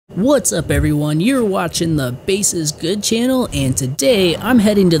What's up everyone, you're watching the Base is Good channel, and today I'm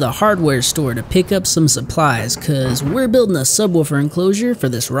heading to the hardware store to pick up some supplies cause we're building a subwoofer enclosure for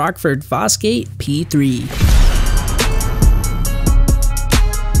this Rockford Fosgate P3.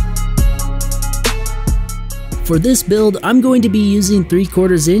 For this build, I'm going to be using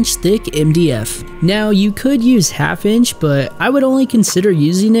 3/4 inch thick MDF. Now you could use 1/2 inch, but I would only consider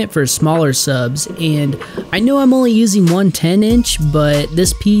using it for smaller subs, and I know I'm only using one 10 inch, but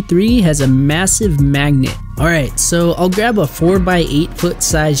this P3 has a massive magnet. Alright, so I'll grab a 4x8 foot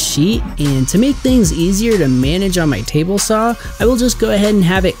size sheet, and to make things easier to manage on my table saw, I will just go ahead and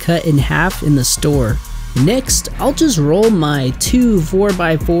have it cut in half in the store. Next, I'll just roll my two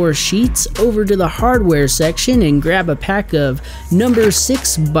 4x4 sheets over to the hardware section and grab a pack of number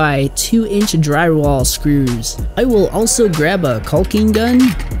 6x2 inch drywall screws. I will also grab a caulking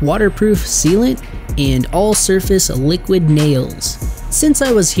gun, waterproof sealant, and all surface liquid nails. Since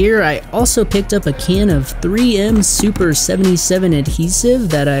I was here, I also picked up a can of 3M Super 77 adhesive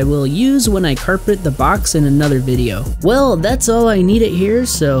that I will use when I carpet the box in another video. Well, that's all I needed here,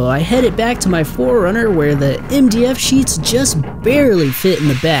 so I headed back to my Forerunner where the MDF sheets just barely fit in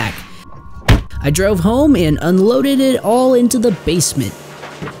the back. I drove home and unloaded it all into the basement.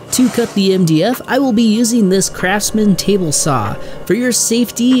 To cut the MDF, I will be using this Craftsman table saw. For your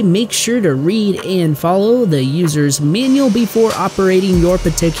safety, make sure to read and follow the user's manual before operating your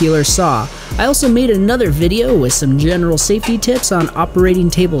particular saw. I also made another video with some general safety tips on operating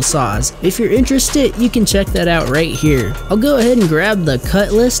table saws. If you're interested, you can check that out right here. I'll go ahead and grab the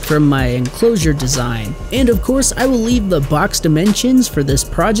cut list from my enclosure design. And of course, I will leave the box dimensions for this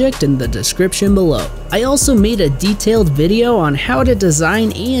project in the description below. I also made a detailed video on how to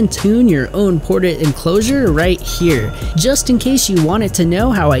design and tune your own ported enclosure right here, just in case you wanted to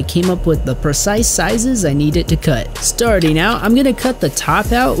know how I came up with the precise sizes I needed to cut. Starting out, I'm going to cut the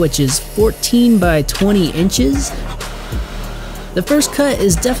top out, which is 14 by 20 inches. The first cut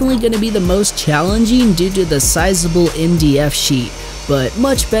is definitely going to be the most challenging due to the sizable MDF sheet, but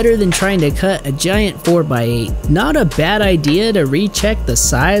much better than trying to cut a giant 4x8. Not a bad idea to recheck the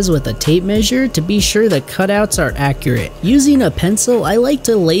size with a tape measure to be sure the cutouts are accurate. Using a pencil, I like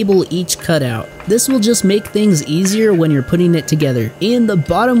to label each cutout. This will just make things easier when you're putting it together. And the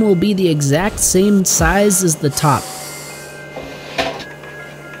bottom will be the exact same size as the top.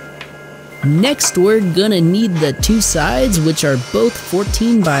 Next, we're gonna need the two sides, which are both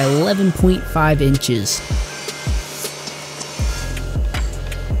 14 by 11.5 inches.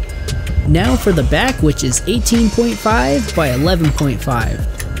 Now for the back, which is 18.5 by 11.5.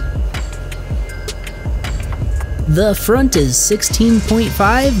 The front is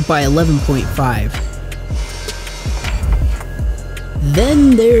 16.5 by 11.5.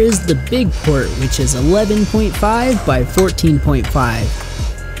 Then there is the big port, which is 11.5 by 14.5.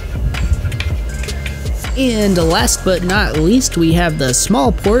 And last but not least, we have the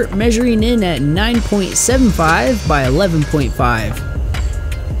small port measuring in at 9.75 by 11.5.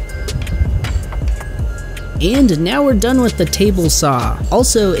 And now we're done with the table saw.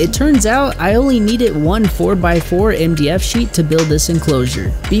 Also, it turns out I only needed one 4x4 MDF sheet to build this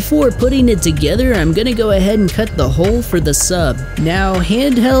enclosure. Before putting it together, I'm gonna go ahead and cut the hole for the sub. Now,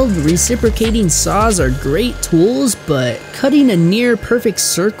 handheld reciprocating saws are great tools, but cutting a near perfect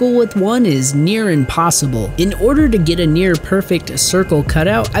circle with one is near impossible. In order to get a near perfect circle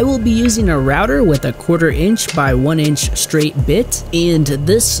cutout, I will be using a router with a 1/4 inch by 1 inch straight bit and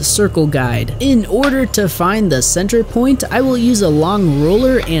this circle guide. In order to find the center point, I will use a long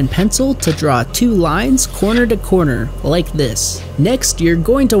ruler and pencil to draw two lines corner to corner, like this. Next, you're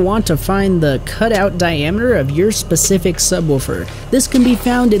going to want to find the cutout diameter of your specific subwoofer. This can be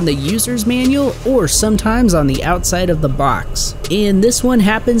found in the user's manual or sometimes on the outside of the box. And this one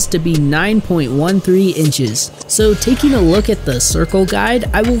happens to be 9.13 inches. So taking a look at the circle guide,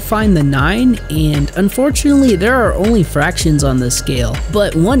 I will find the 9, and unfortunately there are only fractions on this scale,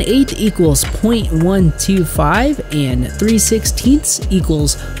 but 1/8 equals 0.125 and 3/16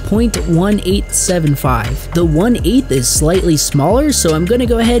 equals 0.1875. The 1/8 is slightly smaller, so I'm going to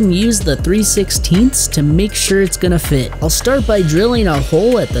go ahead and use the 3/16 to make sure it's going to fit. I'll start by drilling a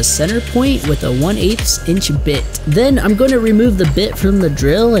hole at the center point with a 1/8 inch bit. Then I'm going to remove the bit from the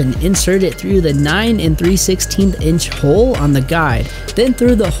drill and insert it through the 9 and 3/16 inch hole on the guide, then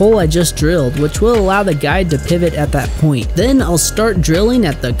through the hole I just drilled, which will allow the guide to pivot at that point. Then I'll start drilling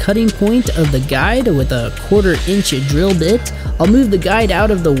at the cutting point of the guide with a 1/4 inch drill bit. I'll move the guide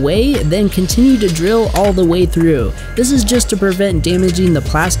out of the way, then continue to drill all the way through. This is just to prevent prevent damaging the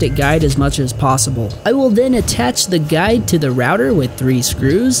plastic guide as much as possible. I will then attach the guide to the router with 3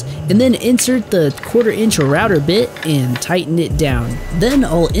 screws, and then insert the 1/4 inch router bit and tighten it down. Then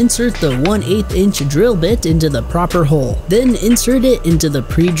I'll insert the 1/8 inch drill bit into the proper hole. Then insert it into the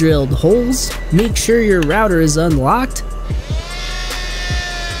pre-drilled holes. Make sure your router is unlocked.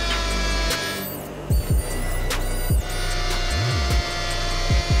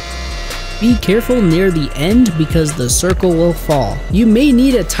 Be careful near the end because the circle will fall. You may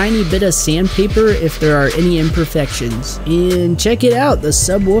need a tiny bit of sandpaper if there are any imperfections. And check it out, the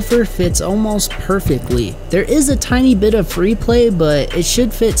subwoofer fits almost perfectly. There is a tiny bit of free play, but it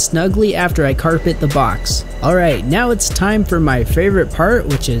should fit snugly after I carpet the box. Alright, now it's time for my favorite part,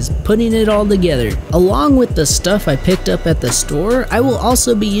 which is putting it all together. Along with the stuff I picked up at the store, I will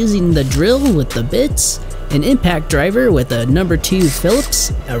also be using the drill with the bits, an impact driver with a number 2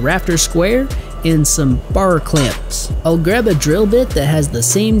 Phillips, a rafter square, and some bar clamps. I'll grab a drill bit that has the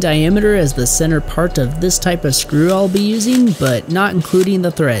same diameter as the center part of this type of screw I'll be using, but not including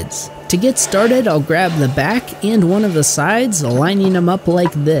the threads. To get started, I'll grab the back and one of the sides, lining them up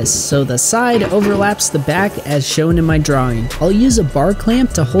like this, so the side overlaps the back as shown in my drawing. I'll use a bar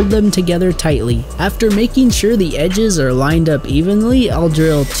clamp to hold them together tightly. After making sure the edges are lined up evenly, I'll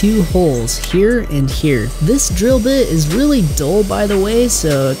drill 2 holes here and here. This drill bit is really dull, by the way,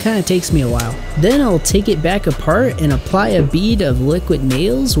 so it kind of takes me a while. Then I'll take it back apart and apply a bead of liquid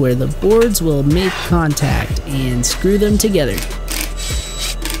nails where the boards will make contact and screw them together.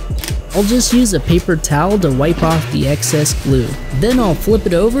 I'll just use a paper towel to wipe off the excess glue. Then I'll flip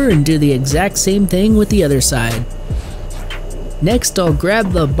it over and do the exact same thing with the other side. Next, I'll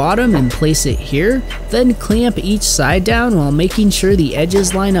grab the bottom and place it here, then clamp each side down while making sure the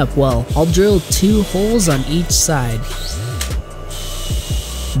edges line up well. I'll drill 2 holes on each side.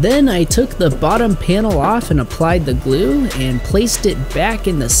 Then I took the bottom panel off and applied the glue and placed it back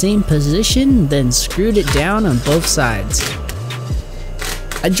in the same position, then screwed it down on both sides.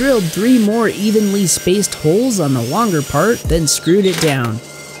 I drilled 3 more evenly spaced holes on the longer part, then screwed it down.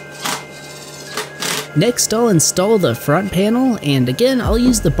 Next, I'll install the front panel, and again I'll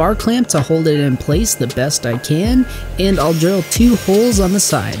use the bar clamp to hold it in place the best I can, and I'll drill 2 holes on the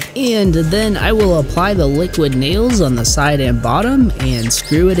side. And then I will apply the liquid nails on the side and bottom and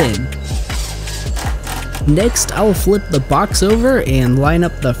screw it in. Next, I'll flip the box over and line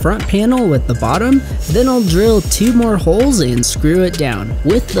up the front panel with the bottom, then I'll drill 2 more holes and screw it down.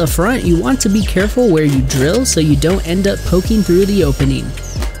 With the front, you want to be careful where you drill so you don't end up poking through the opening.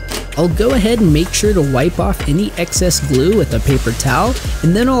 I'll go ahead and make sure to wipe off any excess glue with a paper towel,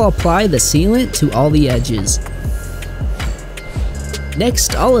 and then I'll apply the sealant to all the edges.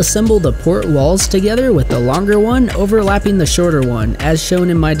 Next, I'll assemble the port walls together with the longer one overlapping the shorter one, as shown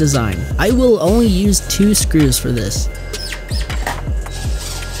in my design. I will only use 2 screws for this.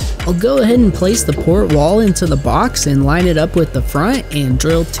 I'll go ahead and place the port wall into the box and line it up with the front and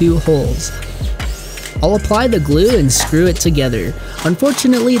drill 2 holes. I'll apply the glue and screw it together.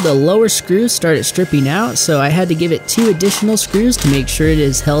 Unfortunately, the lower screws started stripping out, so I had to give it 2 additional screws to make sure it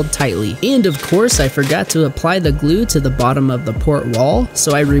is held tightly. And of course, I forgot to apply the glue to the bottom of the port wall,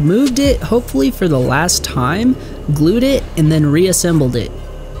 so I removed it, hopefully for the last time, glued it, and then reassembled it.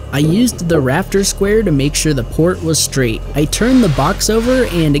 I used the rafter square to make sure the port was straight. I turned the box over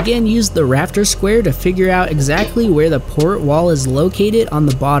and again used the rafter square to figure out exactly where the port wall is located on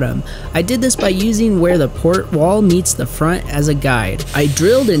the bottom. I did this by using where the port wall meets the front as a guide. I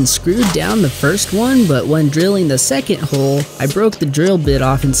drilled and screwed down the first one, but when drilling the second hole, I broke the drill bit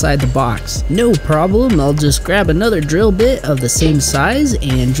off inside the box. No problem, I'll just grab another drill bit of the same size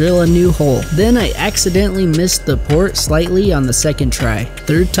and drill a new hole. Then I accidentally missed the port slightly on the second try.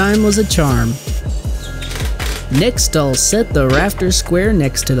 Third time was a charm. Next, I'll set the rafter square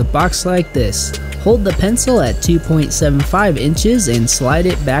next to the box like this. Hold the pencil at 2.75 inches and slide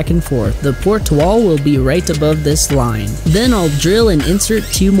it back and forth. The port wall will be right above this line. Then I'll drill and insert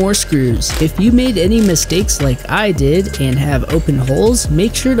 2 more screws. If you made any mistakes like I did and have open holes,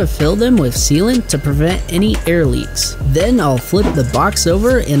 make sure to fill them with sealant to prevent any air leaks. Then I'll flip the box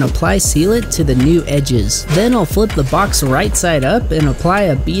over and apply sealant to the new edges. Then I'll flip the box right side up and apply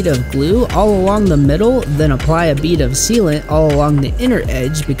a bead of glue all along the middle, then apply a bead of sealant all along the inner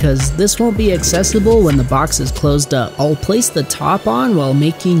edge because this won't be accessible possible when the box is closed up. I'll place the top on while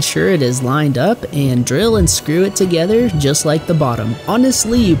making sure it is lined up and drill and screw it together just like the bottom.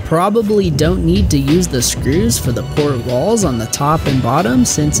 Honestly, you probably don't need to use the screws for the port walls on the top and bottom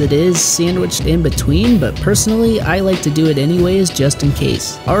since it is sandwiched in between, but personally I like to do it anyways just in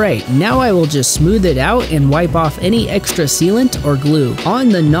case. Alright, now I will just smooth it out and wipe off any extra sealant or glue. On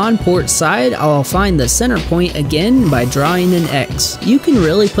the non-port side, I'll find the center point again by drawing an X. You can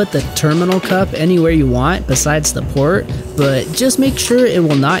really put the terminal cup anywhere you want besides the port, but just make sure it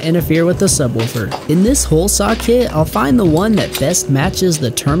will not interfere with the subwoofer. In this hole saw kit, I'll find the one that best matches the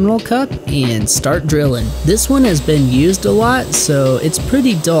terminal cup and start drilling. This one has been used a lot, so it's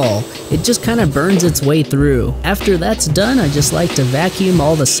pretty dull. It just kind of burns its way through. After that's done, I just like to vacuum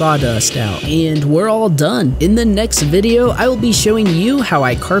all the sawdust out, and we're all done. In the next video, I will be showing you how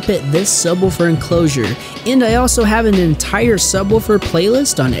I carpet this subwoofer enclosure, and I also have an entire subwoofer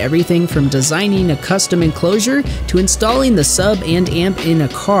playlist on everything from designing a custom enclosure to installing the sub and amp in a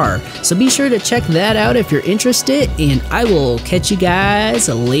car, so be sure to check that out if you're interested, and I will catch you guys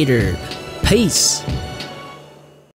later. Peace!